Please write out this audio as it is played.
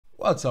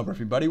What's up,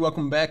 everybody?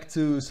 Welcome back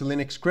to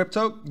Cilinix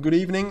Crypto. Good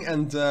evening,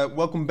 and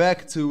welcome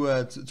back to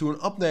an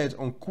update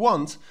on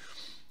Quant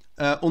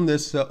on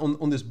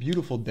this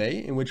beautiful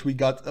day in which we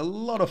got a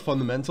lot of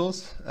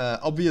fundamentals.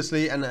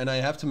 Obviously, and I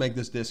have to make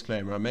this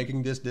disclaimer. I'm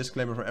making this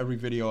disclaimer for every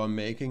video I'm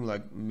making,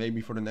 like maybe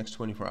for the next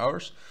 24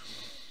 hours.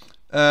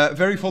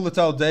 Very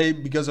volatile day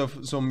because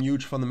of some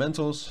huge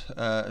fundamentals,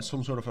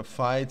 some sort of a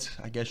fight,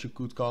 I guess you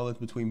could call it,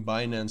 between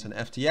Binance and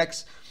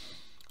FTX.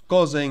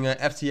 Causing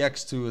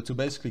FTX to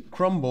basically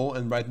crumble.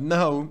 And right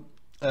now,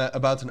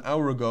 about an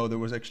hour ago, there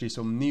was actually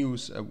some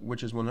news,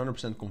 which is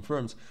 100%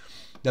 confirmed,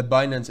 that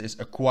Binance is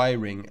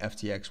acquiring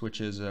FTX, which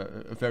is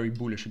very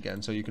bullish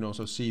again. So you can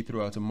also see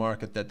throughout the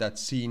market that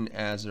that's seen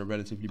as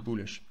relatively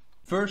bullish.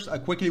 First, I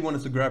quickly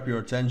wanted to grab your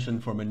attention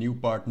for my new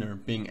partner,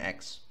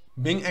 BingX.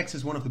 BingX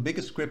is one of the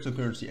biggest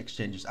cryptocurrency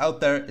exchanges out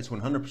there. It's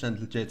 100%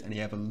 legit, and you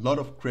have a lot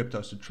of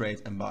cryptos to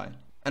trade and buy.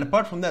 And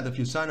apart from that, if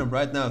you sign up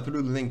right now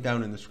through the link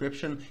down in the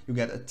description, you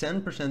get a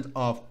 10%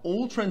 off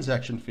all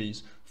transaction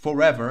fees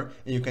forever,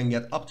 and you can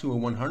get up to a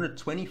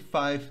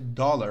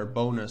 $125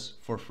 bonus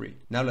for free.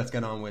 Now let's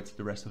get on with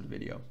the rest of the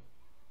video.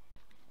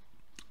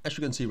 As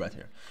you can see right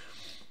here.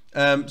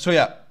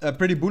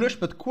 Pretty bullish,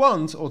 but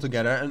Quant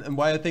altogether, and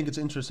why I think it's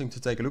interesting to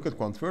take a look at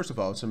Quant. First of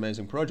all, it's an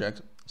amazing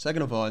project.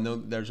 Second of all, I know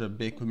there's a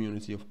big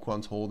community of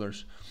Quant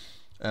holders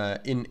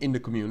in the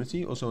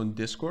community, also in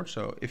Discord.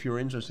 So if you're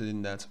interested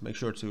in that, make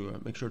sure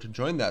to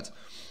join that.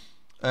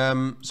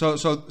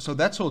 So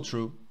that's all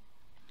true.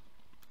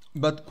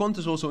 But Quant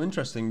is also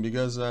interesting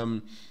because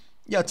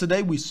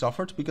today we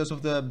suffered because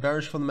of the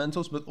bearish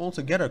fundamentals, but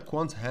altogether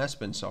Quant has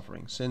been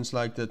suffering since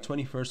like the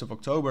 21st of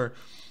October.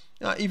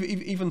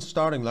 Even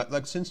starting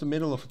like since the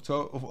middle of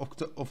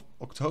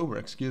October,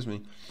 excuse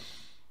me.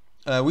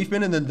 We've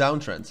been in a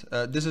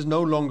downtrend. This is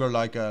no longer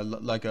like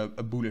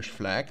a bullish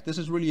flag. This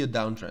is really a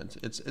downtrend.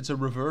 It's a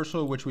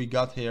reversal which we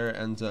got here,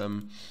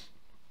 and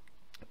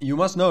you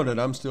must know that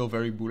I'm still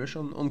very bullish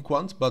on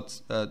Quant,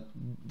 but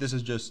this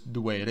is just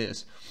the way it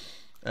is.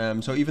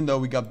 So even though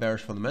we got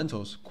bearish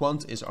fundamentals,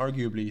 Quant is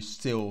arguably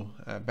still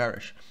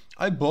bearish.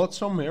 I bought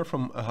some here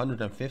from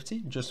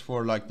 150 just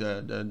for like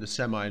the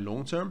semi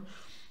long term,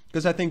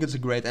 because I think it's a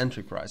great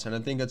entry price, and I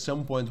think at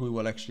some point we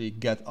will actually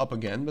get up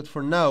again. But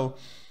for now,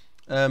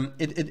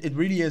 it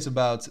really is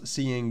about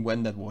seeing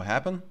when that will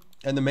happen.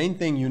 And the main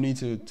thing you need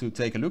to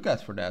take a look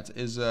at for that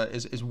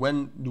is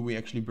when do we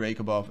actually break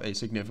above a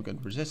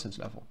significant resistance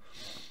level.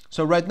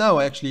 So right now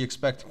I actually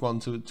expect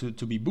Quant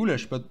to be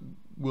bullish, but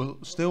will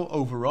still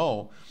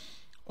overall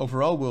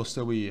will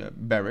still be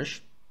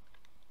bearish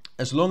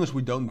as long as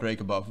we don't break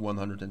above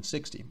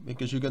 160,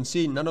 because you can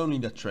see not only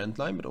the trend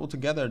line, but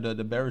altogether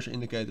the bearish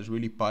indicators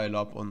really pile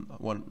up on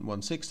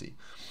 160.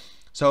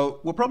 So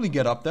we'll probably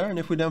get up there, and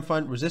if we then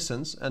find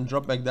resistance and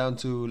drop back down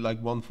to like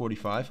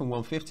 145 and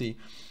 150,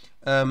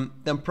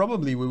 then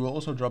probably we will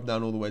also drop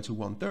down all the way to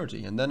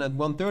 130, and then at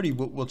 130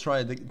 we'll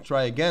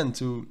try again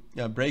to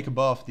break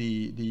above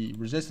the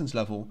resistance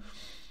level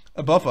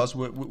above us,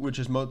 which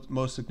is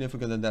most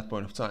significant at that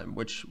point of time.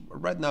 Which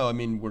right now, I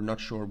mean, we're not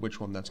sure which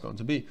one that's going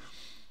to be.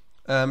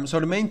 So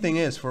the main thing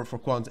is for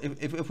Quant,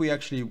 if we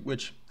actually,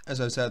 which as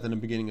I said in the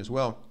beginning as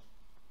well,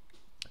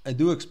 I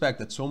do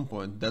expect at some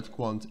point that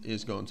Quant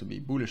is going to be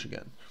bullish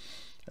again.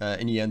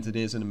 In the end, it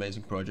is an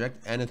amazing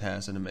project, and it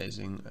has an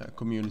amazing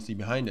community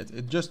behind it.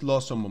 It just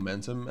lost some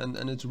momentum,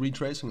 and it's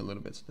retracing a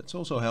little bit. That's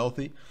also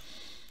healthy.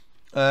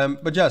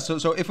 But yeah,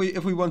 so if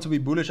we want to be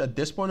bullish at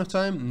this point of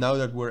time, now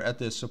that we're at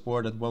this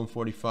support at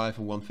 145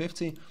 and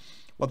 150,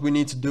 what we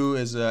need to do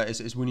is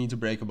we need to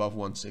break above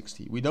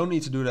 160. We don't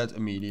need to do that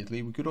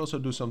immediately. We could also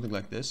do something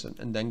like this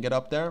and then get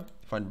up there,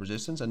 find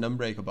resistance, and then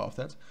break above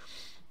that.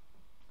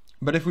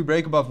 But if we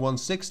break above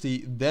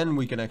 160, then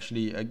we can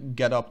actually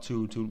get up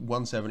to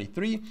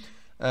 173,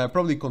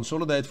 probably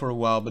consolidate for a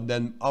while, but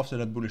then after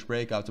that bullish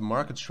breakout, the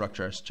market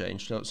structure has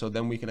changed. So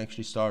then we can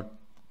actually start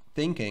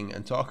thinking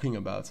and talking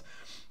about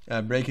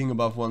breaking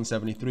above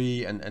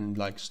 173 and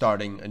like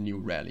starting a new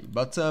rally.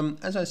 But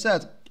as I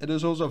said, it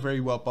is also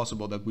very well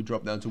possible that we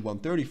drop down to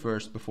 130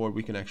 first before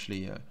we can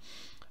actually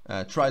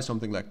try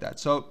something like that.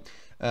 So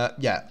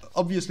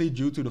obviously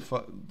due to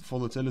the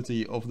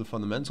volatility of the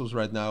fundamentals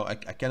right now, I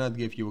cannot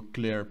give you a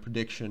clear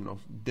prediction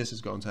of this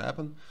is going to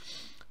happen.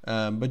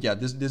 But yeah,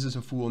 this is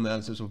a full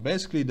analysis of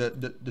basically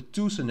the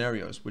two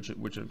scenarios which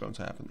are going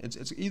to happen.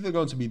 It's either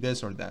going to be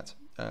this or that.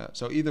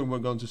 So either we're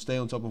going to stay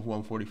on top of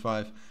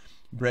 145,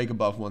 break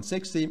above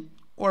 160,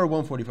 or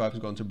 145 is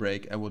going to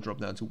break and we'll drop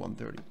down to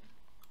 130.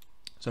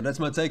 So that's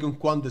my take on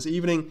Quant this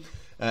evening.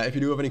 If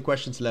you do have any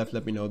questions left,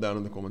 let me know down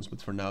in the comments.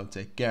 But for now,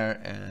 take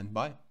care and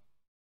bye.